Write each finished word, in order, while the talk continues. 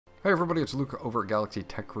Hey everybody, it's Luke over at Galaxy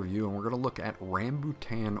Tech Review, and we're going to look at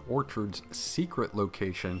Rambutan Orchard's secret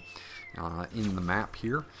location in the map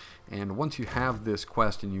here. And once you have this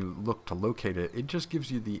quest and you look to locate it, it just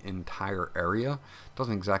gives you the entire area. It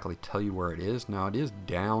doesn't exactly tell you where it is. Now it is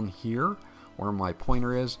down here where my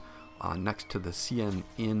pointer is, next to the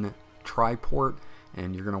CNN triport,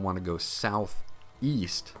 and you're going to want to go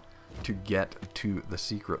southeast to get to the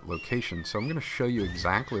secret location. So I'm going to show you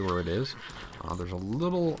exactly where it is. There's a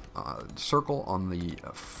little circle on the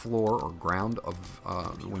floor or ground of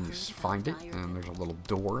when you find it, and there's a little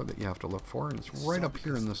door that you have to look for, and it's right up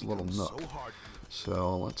here in this little nook.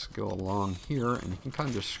 So let's go along here, and you can kind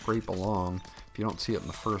of just scrape along. If you don't see it in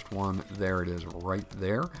the first one, there it is right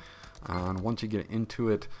there. And once you get into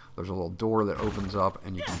it, there's a little door that opens up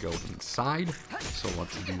and you can go inside. So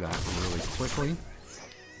let's do that really quickly.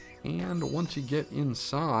 And once you get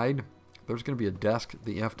inside, there's going to be a desk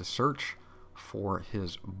that you have to search for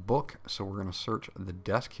his book. So we're going to search the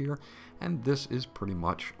desk here, and this is pretty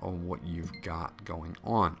much what you've got going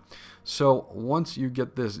on. So once you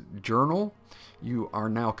get this journal, you are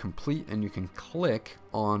now complete, and you can click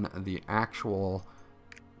on the actual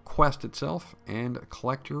quest itself and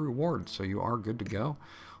collect your reward. So you are good to go,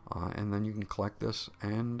 and then you can collect this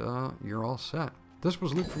and you're all set. This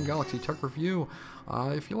was Luke from Galaxy Tech Review.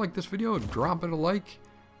 If you like this video, drop it a like.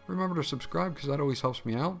 Remember to subscribe because that always helps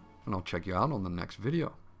me out. And I'll check you out on the next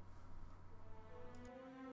video.